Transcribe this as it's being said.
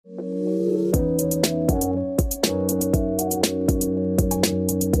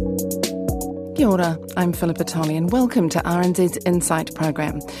Kia ora, I'm Philippa Tolley and welcome to RNZ's Insight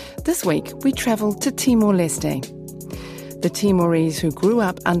programme. This week we travel to Timor-Leste. The Timorese who grew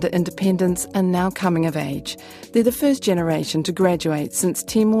up under independence are now coming of age. They're the first generation to graduate since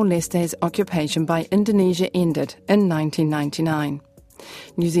Timor-Leste's occupation by Indonesia ended in 1999.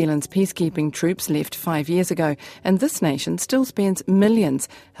 New Zealand's peacekeeping troops left 5 years ago, and this nation still spends millions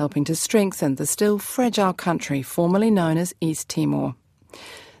helping to strengthen the still fragile country formerly known as East Timor.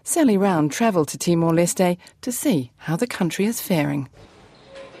 Sally Round travelled to Timor-Leste to see how the country is faring.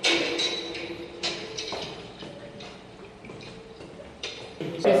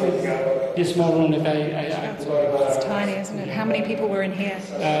 This small room that It's tiny, isn't it? How many people were in here?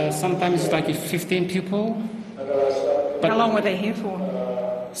 sometimes it's like 15 people. But How long were they here for?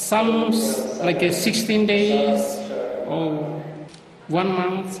 some like 16 days or 1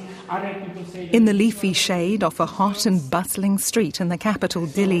 month. Other people say In the leafy shade off a hot and bustling street in the capital,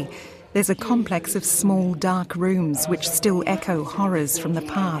 Dili, there's a complex of small, dark rooms which still echo horrors from the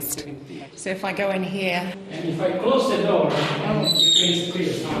past. So if I go in here, and if I close the door, it's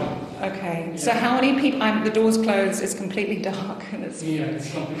clear. okay. So how many people? The door's closed. It's completely dark, and it's.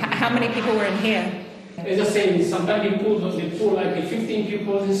 It's completely. How many people were in here? It's the same. Sometimes they pull like 15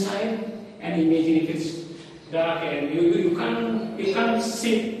 people inside, and imagine if it's dark and you can't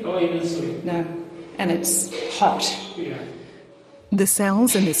sit or even sleep. No, and it's hot. Yeah. The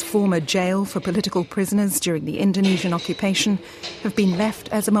cells in this former jail for political prisoners during the Indonesian occupation have been left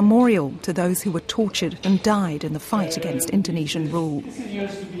as a memorial to those who were tortured and died in the fight against Indonesian rule.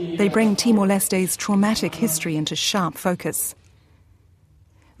 They bring Timor-Leste's traumatic history into sharp focus.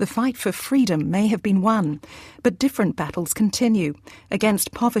 The fight for freedom may have been won, but different battles continue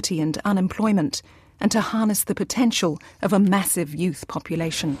against poverty and unemployment, and to harness the potential of a massive youth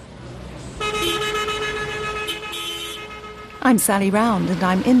population. I'm Sally Round and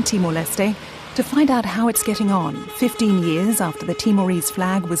I'm in Timor-Leste to find out how it's getting on 15 years after the Timorese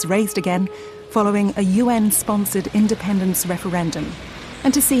flag was raised again following a UN-sponsored independence referendum,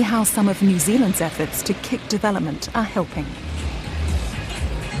 and to see how some of New Zealand's efforts to kick development are helping.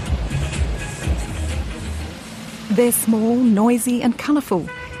 They're small, noisy and colourful.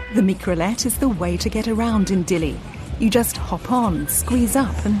 The microlet is the way to get around in Dili. You just hop on, squeeze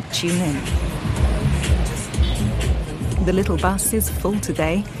up and tune in. The little bus is full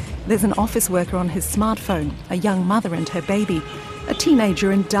today. There's an office worker on his smartphone, a young mother and her baby, a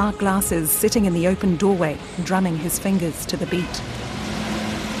teenager in dark glasses sitting in the open doorway, drumming his fingers to the beat.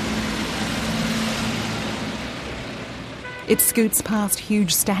 It scoots past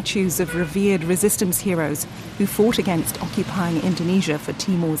huge statues of revered resistance heroes who fought against occupying Indonesia for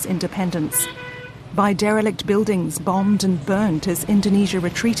Timor's independence. By derelict buildings bombed and burnt as Indonesia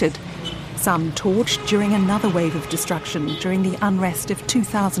retreated. Some torched during another wave of destruction during the unrest of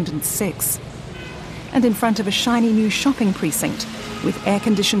 2006. And in front of a shiny new shopping precinct with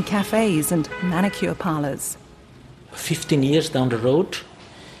air-conditioned cafes and manicure parlours. 15 years down the road,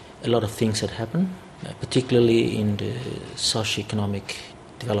 a lot of things had happened, particularly in the socio-economic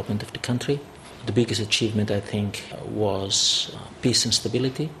development of the country. The biggest achievement, I think, was peace and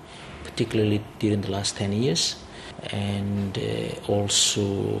stability, particularly during the last 10 years. And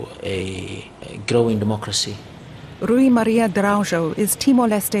also a growing democracy. Rui Maria de Araujo is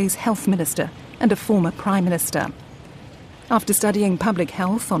Timor-Leste's health minister and a former prime minister. After studying public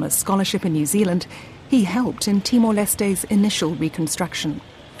health on a scholarship in New Zealand, he helped in Timor-Leste's initial reconstruction.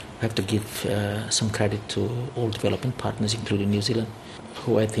 I have to give some credit to all development partners, including New Zealand,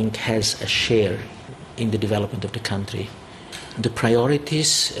 who I think has a share in the development of the country. The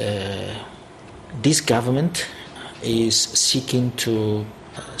priorities, this government is seeking to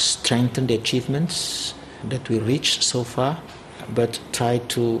strengthen the achievements that we reached so far, but try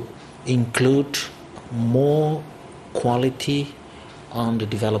to include more quality on the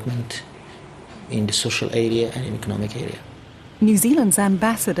development in the social area and in economic area. New Zealand's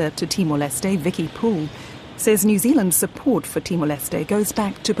ambassador to Timor-Leste, Vicky Poole, says New Zealand's support for Timor-Leste goes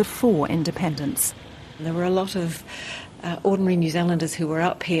back to before independence. There were a lot of ordinary New Zealanders who were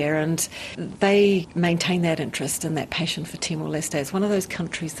up here, and they maintain that interest and that passion for Timor-Leste. It's one of those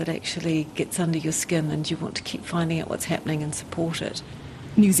countries that actually gets under your skin and you want to keep finding out what's happening and support it.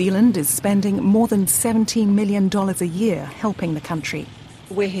 New Zealand is spending more than $17 million a year helping the country.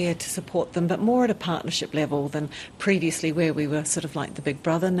 We're here to support them, but more at a partnership level than previously where we were sort of like the big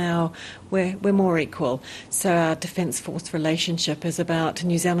brother. Now we're more equal. So our Defence Force relationship is about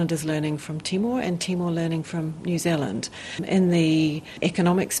New Zealanders learning from Timor and Timor learning from New Zealand. In the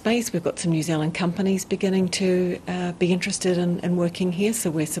economic space, we've got some New Zealand companies beginning to be interested in working here,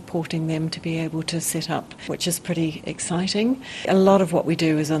 so we're supporting them to be able to set up, which is pretty exciting. A lot of what we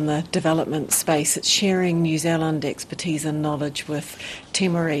do is in the development space. It's sharing New Zealand expertise and knowledge with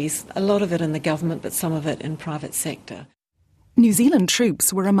Timorese, a lot of it in the government, but some of it in private sector. New Zealand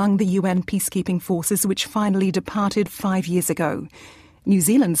troops were among the UN peacekeeping forces which finally departed 5 years ago. New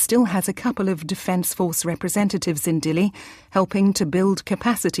Zealand still has a couple of Defence Force representatives in Dili, helping to build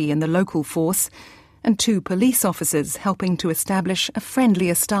capacity in the local force, and 2 police officers helping to establish a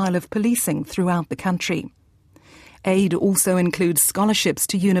friendlier style of policing throughout the country. Aid also includes scholarships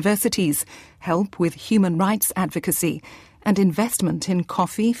to universities, help with human rights advocacy, and investment in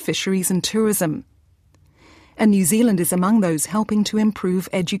coffee, fisheries and tourism. And New Zealand is among those helping to improve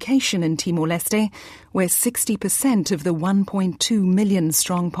education in Timor-Leste, where 60% of the 1.2 million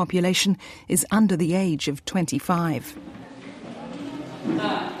strong population is under the age of 25.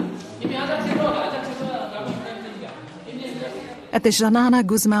 At the Janana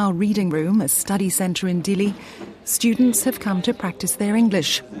Guzmao Reading Room, a study centre in Dili, students have come to practice their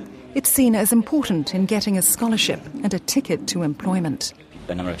English. It's seen as important in getting a scholarship and a ticket to employment.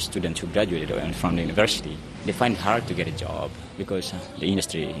 The number of students who graduated from the university, they find it hard to get a job because the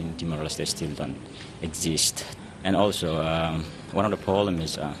industry in Timor-Leste still don't exist. And also, one of the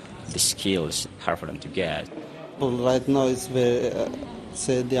problems is the skills, hard for them to get. Well, right now, it's very,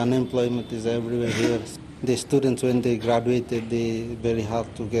 the unemployment is everywhere here. The students, when they graduated, they very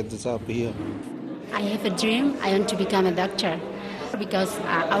hard to get the job here. I have a dream. I want to become a doctor because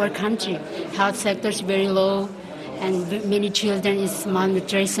our country health sector is very low and many children is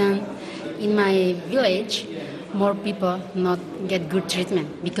malnutrition. In my village, more people not get good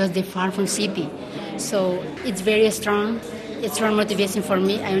treatment because they're far from city. So it's very strong. It's strong motivation for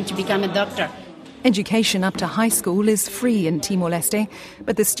me. I want to become a doctor. Education up to high school is free in Timor-Leste,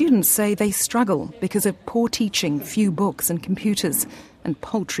 but the students say they struggle because of poor teaching, few books and computers, and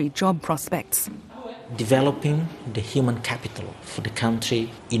paltry job prospects. Developing the human capital for the country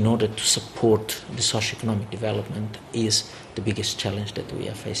in order to support the socio-economic development is the biggest challenge that we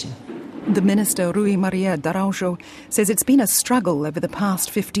are facing. The Minister, Rui Maria Daraujo, says it's been a struggle over the past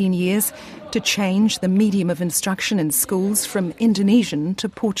 15 years to change the medium of instruction in schools from Indonesian to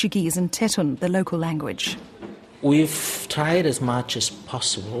Portuguese and Tetun, the local language. We've tried as much as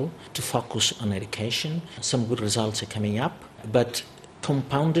possible to focus on education. Some good results are coming up, but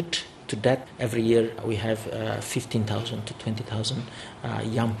compounded to that, every year we have 15,000 to 20,000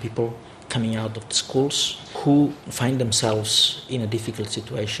 young people coming out of the schools who find themselves in a difficult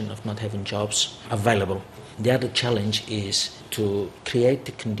situation of not having jobs available. The other challenge is to create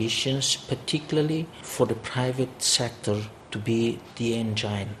the conditions, particularly for the private sector, to be the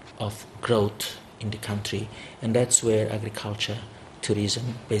engine of growth in the country. And that's where agriculture,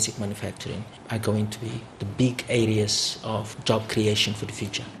 tourism, basic manufacturing are going to be the big areas of job creation for the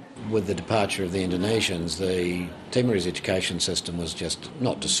future. With the departure of the Indonesians, the Timorese education system was just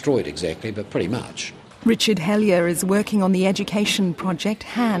not destroyed exactly, but pretty much. Richard Hellier is working on the education project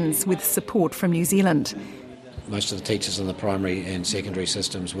HANDS with support from New Zealand. Most of the teachers in the primary and secondary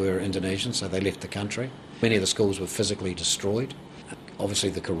systems were Indonesian, so they left the country. Many of the schools were physically destroyed. Obviously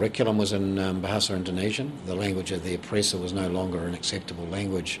the curriculum was in Bahasa Indonesian. The language of the oppressor was no longer an acceptable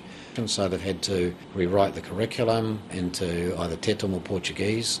language. And so they've had to rewrite the curriculum into either Tetun or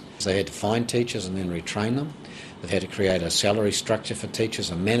Portuguese. They had to find teachers and then retrain them. They've had to create a salary structure for teachers,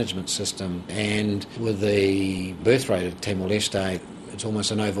 a management system, and with the birth rate of Timor-Leste, it's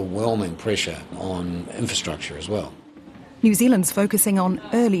almost an overwhelming pressure on infrastructure as well. New Zealand's focusing on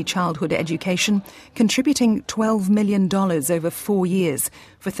early childhood education, contributing $12 million over 4 years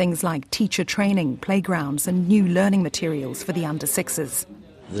for things like teacher training, playgrounds and new learning materials for the under-6s.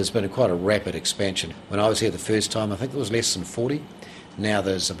 There's been quite a rapid expansion. When I was here the first time, I think there was less than 40. Now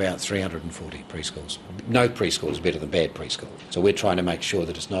there's about 340 preschools. No preschool is better than bad preschool. So we're trying to make sure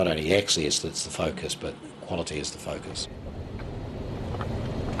that it's not only access that's the focus, but quality is the focus.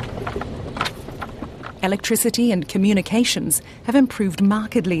 Electricity and communications have improved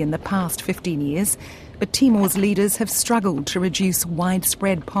markedly in the past 15 years, but Timor's leaders have struggled to reduce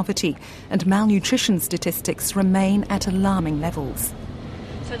widespread poverty, and malnutrition statistics remain at alarming levels.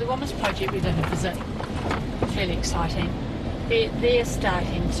 So the Women's Project we did a visit, fairly exciting. They're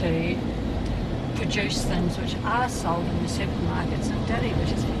starting to produce things which are sold in the supermarkets in Dili,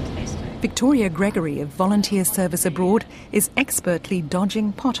 which is fantastic. Victoria Gregory of Volunteer Service Abroad is expertly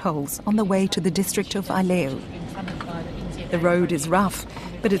dodging potholes on the way to the district of Aileu. The road is rough,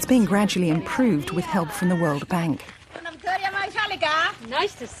 but it's being gradually improved with help from the World Bank.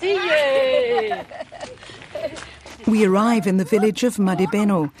 Nice to see you. We arrive in the village of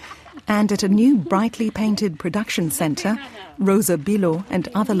Madibeno, and at a new brightly painted production centre, Rosa Bilo and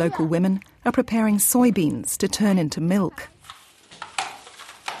other local women are preparing soybeans to turn into milk.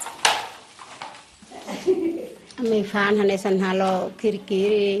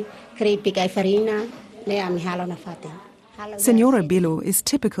 Senora Bilo is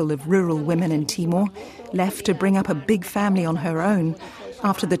typical of rural women in Timor, left to bring up a big family on her own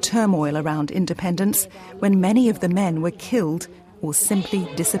after the turmoil around independence, when many of the men were killed or simply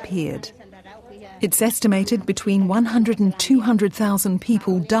disappeared. It's estimated between 100 and 200,000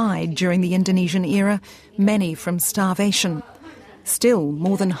 people died during the Indonesian era, many from starvation. Still,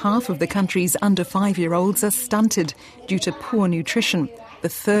 more than half of the country's under 5-year-olds are stunted due to poor nutrition, the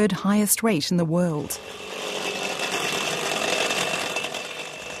third highest rate in the world.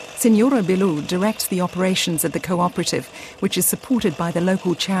 Senora Bilo directs the operations at the cooperative, which is supported by the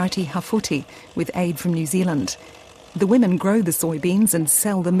local charity Hafuti with aid from New Zealand. The women grow the soybeans and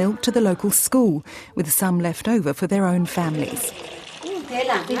sell the milk to the local school, with some left over for their own families.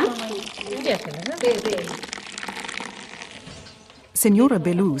 Senora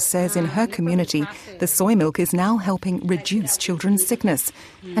Belu says in her community the soy milk is now helping reduce children's sickness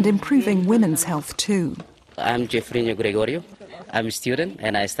and improving women's health too. I'm Jeffrey Gregorio. I'm a student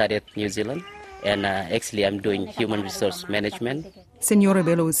and I study at New Zealand, and actually I'm doing human resource management. Senora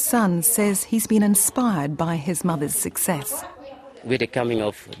Belu's son says he's been inspired by his mother's success. With the coming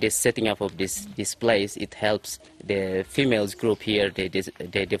of this setting up of this place, it helps the females group here. They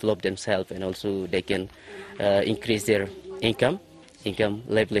develop themselves, and also they can increase their income,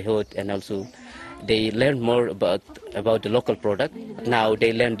 livelihood, and also they learn more about the local product. Now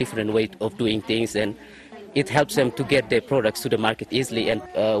they learn different ways of doing things, and it helps them to get their products to the market easily. And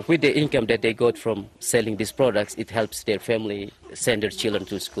with the income that they got from selling these products, it helps their family send their children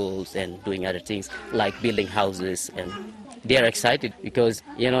to schools and doing other things like building houses. And they are excited because,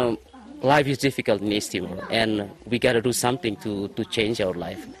 life is difficult in East Timor, and we got to do something to change our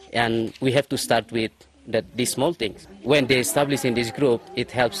life. And we have to start with these small things. When they establish in this group, it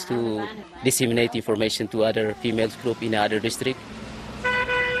helps to disseminate information to other females group in other districts.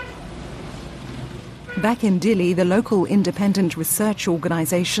 Back in Dili, the local independent research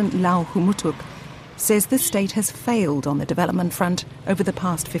organisation Lau Humutuk says the state has failed on the development front over the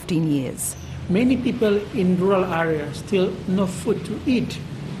past 15 years. Many people in rural areas still no food to eat.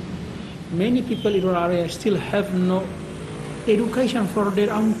 Many people in rural areas still have no education for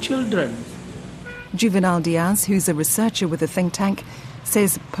their own children. Juvenal Diaz, who's a researcher with the think tank,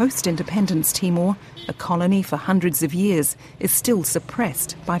 says post-independence Timor, a colony for hundreds of years, is still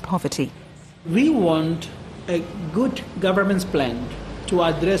suppressed by poverty. We want a good government's plan to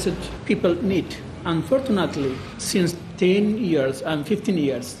address what people need. Unfortunately, since 10 years and 15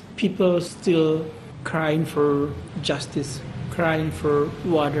 years, people still crying for justice, crying for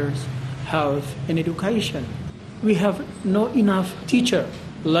water, health, and education. We have not enough teacher,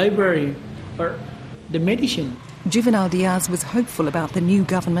 library, or the medicine. Juvenal Diaz was hopeful about the new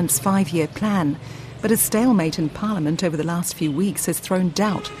government's 5-year plan, but a stalemate in Parliament over the last few weeks has thrown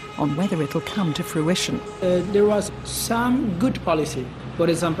doubt on whether it'll come to fruition. There was some good policy. For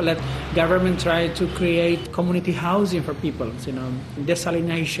example, that government tried to create community housing for people,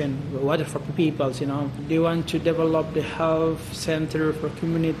 desalination, water for people, They want to develop the health center for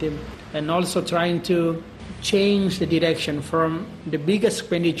community, and also trying to change the direction from the big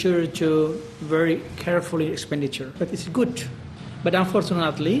expenditure to very carefully expenditure. But it's good. But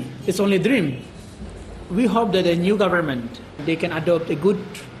unfortunately, it's only a dream. We hope that the new government, they can adopt a good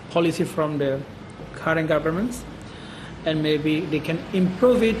policy from the current governments, and maybe they can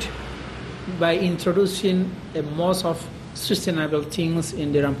improve it by introducing a most of sustainable things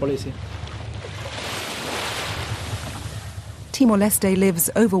in their own policy. Timor-Leste lives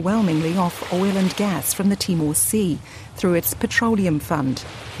overwhelmingly off oil and gas from the Timor Sea through its petroleum fund,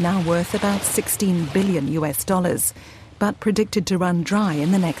 now worth about $16 billion, but predicted to run dry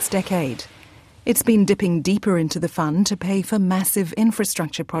in the next decade. It's been dipping deeper into the fund to pay for massive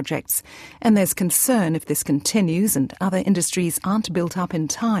infrastructure projects, and there's concern if this continues and other industries aren't built up in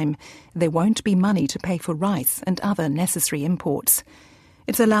time, there won't be money to pay for rice and other necessary imports.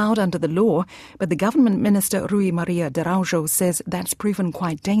 It's allowed under the law, but the government minister Rui Maria de Araujo says that's proven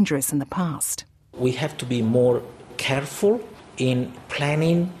quite dangerous in the past. We have to be more careful in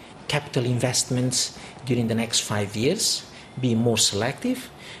planning capital investments during the next 5 years, be more selective,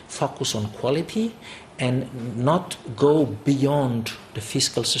 focus on quality, and not go beyond the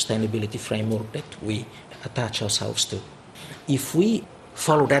fiscal sustainability framework that we attach ourselves to. If we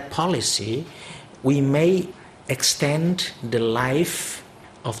follow that policy, we may extend the life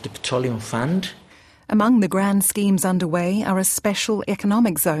of the petroleum fund. Among the grand schemes underway are a special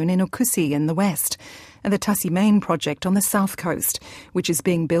economic zone in Ukusi in the west and the Tasimane project on the south coast, which is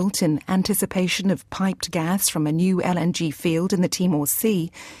being built in anticipation of piped gas from a new LNG field in the Timor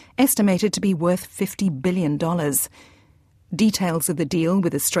Sea, estimated to be worth $50 billion. Details of the deal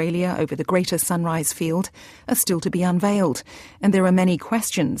with Australia over the Greater Sunrise Field are still to be unveiled, and there are many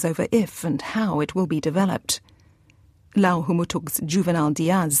questions over if and how it will be developed. Lau Humutuk's Juvenal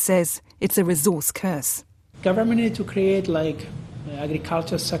Diaz says it's a resource curse. Government need to create like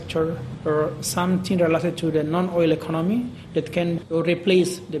agriculture sector or something related to the non-oil economy that can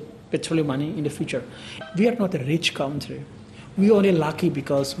replace the petroleum money in the future. We are not a rich country. We are only lucky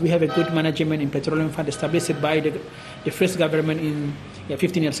because we have a good management in petroleum fund established by the first government in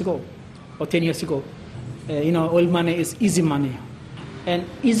 15 years ago or 10 years ago. Oil money is easy money. And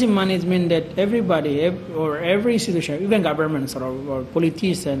easy money means that everybody or every institution, even governments or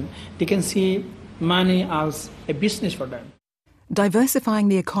politicians, they can see money as a business for them. Diversifying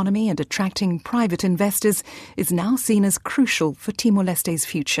the economy and attracting private investors is now seen as crucial for Timor-Leste's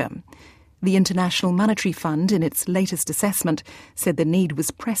future. The International Monetary Fund, in its latest assessment, said the need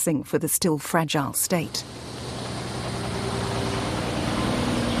was pressing for the still fragile state.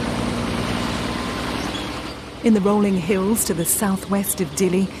 In the rolling hills to the southwest of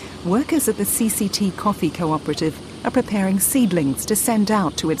Dili, workers at the CCT Coffee Cooperative are preparing seedlings to send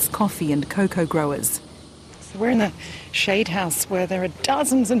out to its coffee and cocoa growers. So we're in the shade house where there are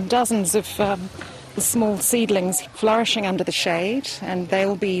dozens and dozens of small seedlings flourishing under the shade, and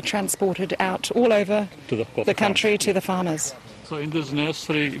they'll be transported out all over the country to the farmers. So in this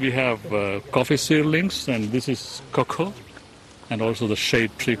nursery we have coffee seedlings, and this is cocoa, and also the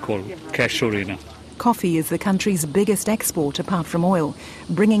shade tree called casuarina. Coffee is the country's biggest export apart from oil,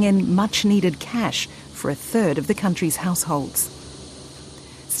 bringing in much-needed cash for a third of the country's households.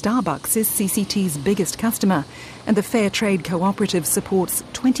 Starbucks is CCT's biggest customer, and the Fair Trade Cooperative supports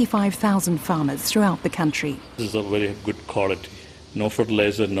 25,000 farmers throughout the country. This is a very good quality. No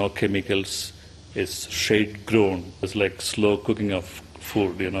fertilizer, no chemicals. It's shade grown. It's like slow cooking of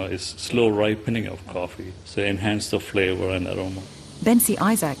food, it's slow ripening of coffee. So enhance the flavor and aroma. Bensi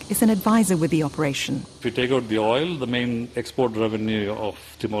Isaac is an advisor with the operation. If you take out the oil, the main export revenue of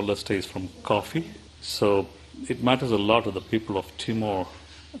Timor-Leste is from coffee. So it matters a lot to the people of Timor,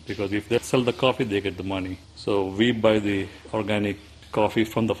 because if they sell the coffee, they get the money. So we buy the organic coffee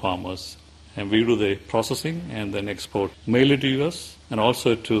from the farmers, and we do the processing and then export mainly to US and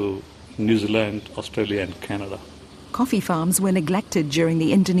also to New Zealand, Australia and Canada. Coffee farms were neglected during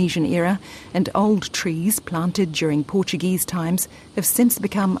the Indonesian era, and old trees planted during Portuguese times have since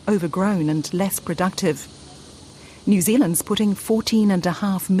become overgrown and less productive. New Zealand's putting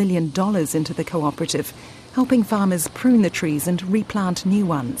 $14.5 million into the cooperative, helping farmers prune the trees and replant new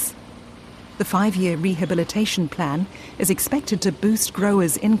ones. The 5-year rehabilitation plan is expected to boost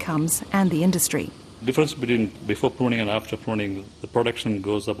growers' incomes and the industry. The difference between before pruning and after pruning, the production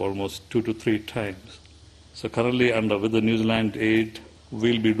goes up almost 2 to 3 times. So currently, with the New Zealand aid,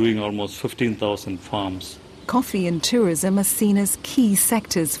 we'll be doing almost 15,000 farms. Coffee and tourism are seen as key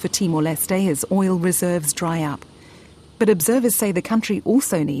sectors for Timor-Leste as oil reserves dry up. But observers say the country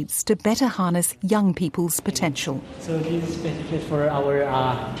also needs to better harness young people's potential. So this is basically for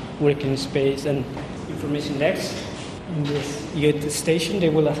our working space and information desk. In this youth station, they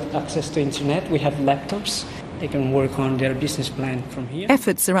will have access to internet. We have laptops. They can work on their business plan from here.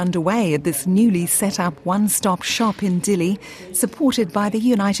 Efforts are underway at this newly set up one-stop shop in Dili, supported by the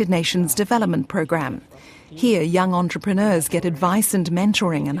United Nations Development Programme. Here, young entrepreneurs get advice and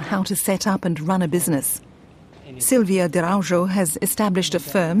mentoring on how to set up and run a business. Silvia de Raujo has established a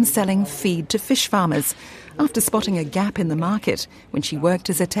firm selling feed to fish farmers after spotting a gap in the market when she worked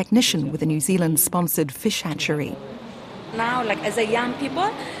as a technician with a New Zealand-sponsored fish hatchery. Now, as a young people,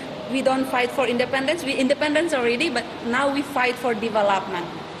 we don't fight for independence. We're independent already, but now we fight for development.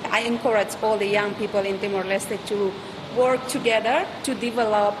 I encourage all the young people in Timor-Leste to work together to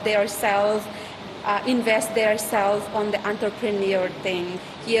develop themselves, invest themselves on the entrepreneur thing.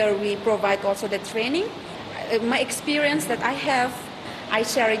 Here we provide also the training. My experience that I have, I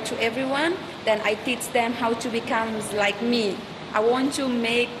share it to everyone. Then I teach them how to become like me. I want to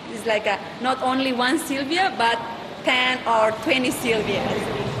make not only one Sylvia, but 10 or 20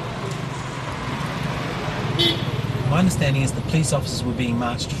 Sylvias. My understanding is the police officers were being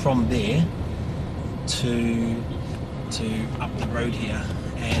marched from there to to up the road here,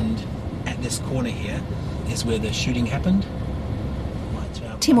 and at this corner here is where the shooting happened.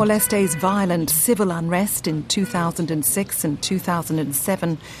 Timor-Leste's violent civil unrest in 2006 and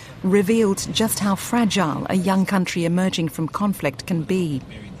 2007 revealed just how fragile a young country emerging from conflict can be.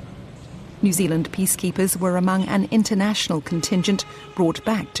 New Zealand peacekeepers were among an international contingent brought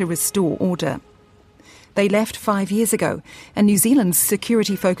back to restore order. They left 5 years ago, and New Zealand's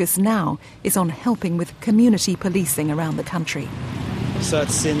security focus now is on helping with community policing around the country. So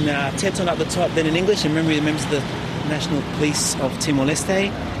it's in Teton up the top, then in English, in memory of the members of the National Police of Timor-Leste,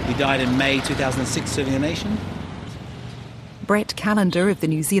 who died in May 2006 serving the nation. Brett Callender of the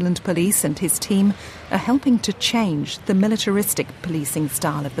New Zealand Police and his team are helping to change the militaristic policing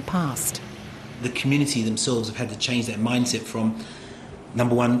style of the past. The community themselves have had to change their mindset from,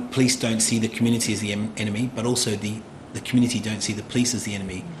 number one, police don't see the community as the enemy, but also the community don't see the police as the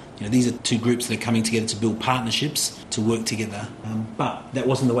enemy. You know, these are two groups that are coming together to build partnerships, to work together. But that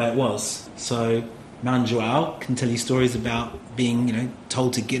wasn't the way it was. So Mount Joao can tell you stories about being,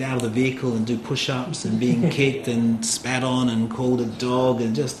 told to get out of the vehicle and do push-ups and being kicked and spat on and called a dog,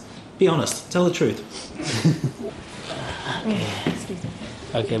 and just be honest, tell the truth.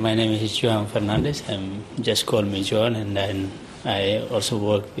 Okay, my name is Joan Fernandez. Just call me Joan, and then I also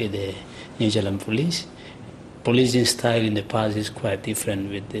work with the New Zealand Police. Policing style in the past is quite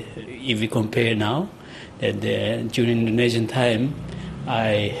different. If we compare now, that during Indonesian time,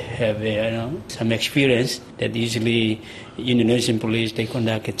 I have some experience that usually Indonesian police, they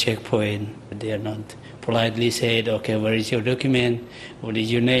conduct a checkpoint. They are not politely said, okay, where is your document, what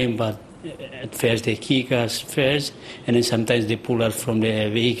is your name, but at first they kick us first, and then sometimes they pull us from the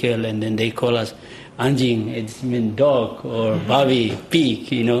vehicle, and then they call us anjing, it means dog, or babi,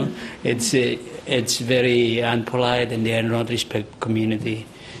 pig, It's very unpolite, and they are not respect community.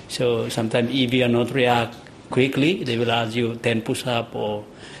 So sometimes if you are not react quickly, they will ask you 10 push-up or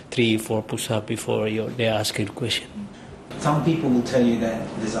 3-4 push-up before they ask you a question. Some people will tell you that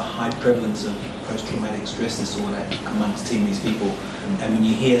there's a high prevalence of post-traumatic stress disorder amongst Timorese people, and when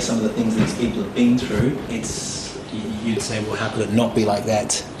you hear some of the things these people have been through, you'd say, well, how could it not be like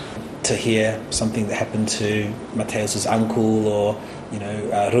that? To hear something that happened to Mateus's uncle, or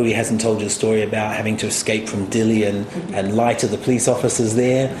Rui hasn't told you the story about having to escape from Dili and lie to the police officers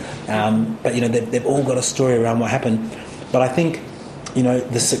there. But they've all got a story around what happened. But I think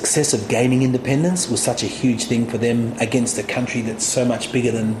the success of gaining independence was such a huge thing for them against a country that's so much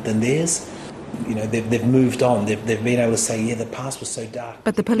bigger than theirs. They've moved on. They've been able to say, yeah, the past was so dark.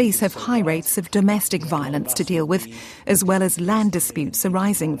 But the police have high rates of domestic violence to deal with, as well as land disputes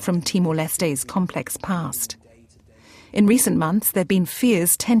arising from Timor-Leste's complex past. In recent months, there have been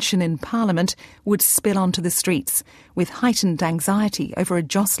fears tension in Parliament would spill onto the streets, with heightened anxiety over a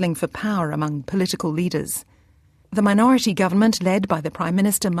jostling for power among political leaders. The minority government, led by the Prime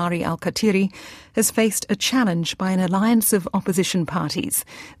Minister Mari Alkatiri, has faced a challenge by an alliance of opposition parties,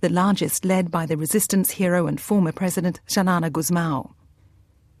 the largest led by the resistance hero and former President Xanana Gusmão.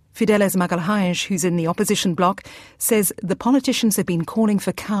 Fidelis Magalhães, who's in the opposition bloc, says the politicians have been calling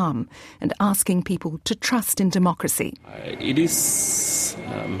for calm and asking people to trust in democracy. It is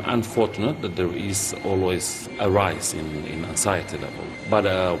unfortunate that there is always a rise in anxiety level. But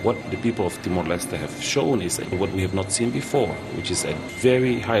what the people of Timor-Leste have shown is what we have not seen before, which is a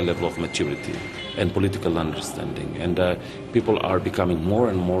very high level of maturity and political understanding. And people are becoming more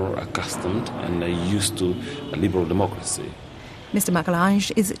and more accustomed and used to a liberal democracy. Mr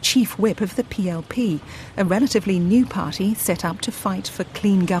Magalhães is chief whip of the PLP, a relatively new party set up to fight for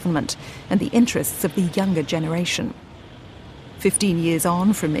clean government and the interests of the younger generation. 15 years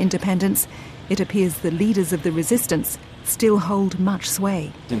on from independence, it appears the leaders of the resistance still hold much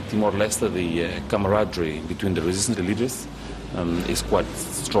sway. In Timor-Leste, the camaraderie between the resistance leaders is quite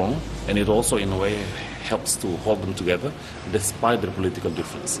strong, and it also, in a way, helps to hold them together despite their political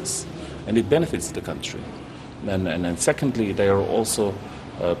differences. And it benefits the country. And secondly, they are also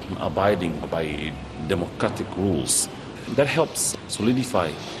abiding by democratic rules. That helps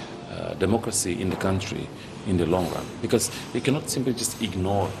solidify democracy in the country in the long run, because they cannot simply just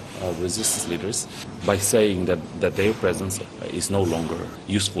ignore resistance leaders by saying that their presence is no longer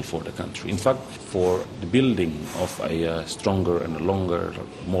useful for the country. In fact, for the building of a stronger and a longer,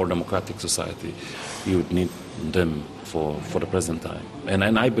 more democratic society, you would need them for the present time.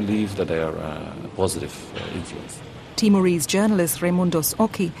 And I believe that they are a positive influence. Timorese journalist Raimundos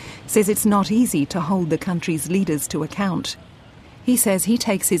Oki says it's not easy to hold the country's leaders to account. He says he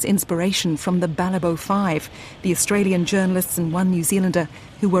takes his inspiration from the Balibo Five, the Australian journalists and one New Zealander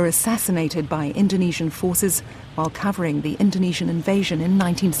who were assassinated by Indonesian forces while covering the Indonesian invasion in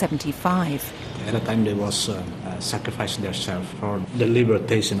 1975. At the time there was sacrificed themselves for the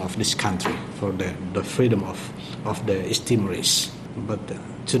liberation of this country, for the freedom of the East Timorese. But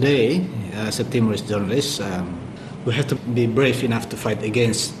today, as a Timorese journalist, we have to be brave enough to fight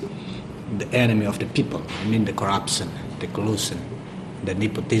against the enemy of the people. I mean the corruption, the collusion, the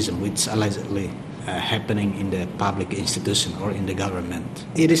nepotism, which allegedly happening in the public institution or in the government.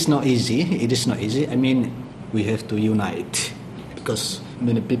 It is not easy. I mean, we have to unite, because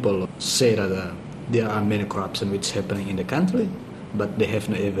many people say that there are many corruption which is happening in the country, but they have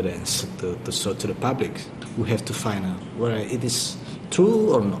no evidence to show to the public. We have to find out whether it is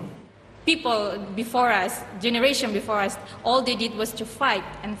true or not. People before us, generation before us, all they did was to fight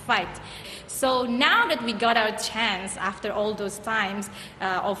and fight. So now that we got our chance after all those times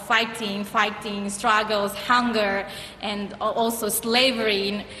of fighting, struggles, hunger, and also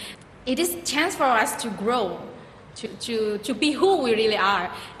slavery, it is a chance for us to grow, to be who we really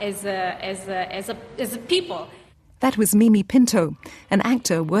are as a people. That was Mimi Pinto, an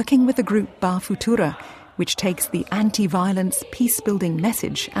actor working with the group Bar Futura, which takes the anti-violence, peace-building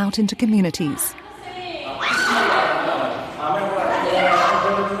message out into communities.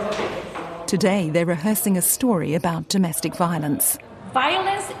 Today, they're rehearsing a story about domestic violence.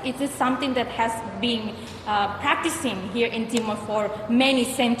 Violence is something that has been practicing here in Timor for many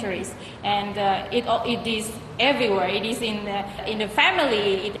centuries, and it is everywhere. It is in the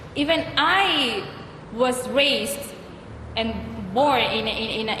family. Even I was raised and born in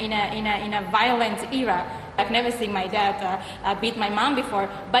a violent era. I've never seen my dad beat my mom before,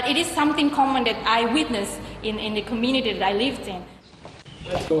 but it is something common that I witnessed in the community that I lived in.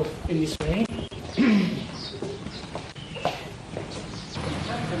 Let's go in this way.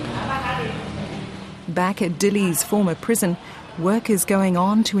 Back at Dili's former prison, work is going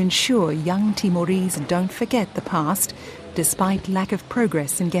on to ensure young Timorese don't forget the past, despite lack of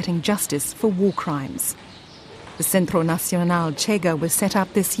progress in getting justice for war crimes. The Centro Nacional Chega was set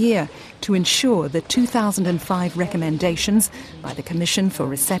up this year to ensure the 2005 recommendations by the Commission for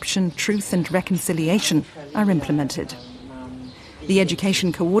Reception, Truth and Reconciliation are implemented. The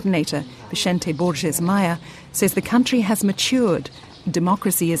education coordinator, Vicente Borges Maya, says the country has matured,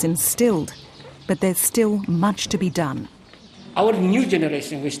 democracy is instilled, but there's still much to be done. Our new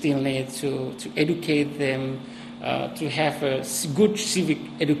generation, we still need to educate them, to have a good civic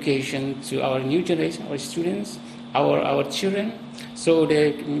education to our new generation, our students, our children, so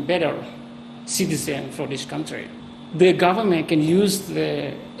they're better citizens for this country. The government can use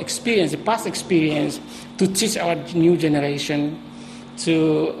the experience, the past experience, to teach our new generation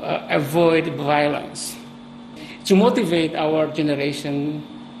to avoid violence, to motivate our generation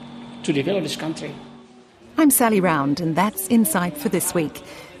to develop this country. I'm Sally Round, and that's Insight for this week.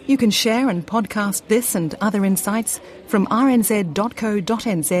 You can share and podcast this and other insights from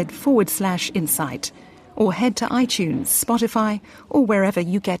rnz.co.nz/insight, or head to iTunes, Spotify, or wherever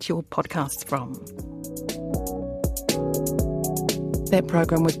you get your podcasts from. That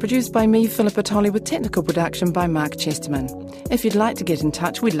program was produced by me, Philippa Tolley, with technical production by Mark Chesterman. If you'd like to get in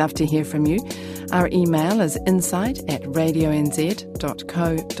touch, we'd love to hear from you. Our email is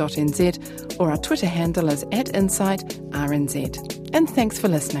insight@radionz.co.nz, or our Twitter handle is @InsightRNZ. And thanks for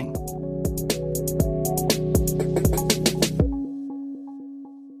listening.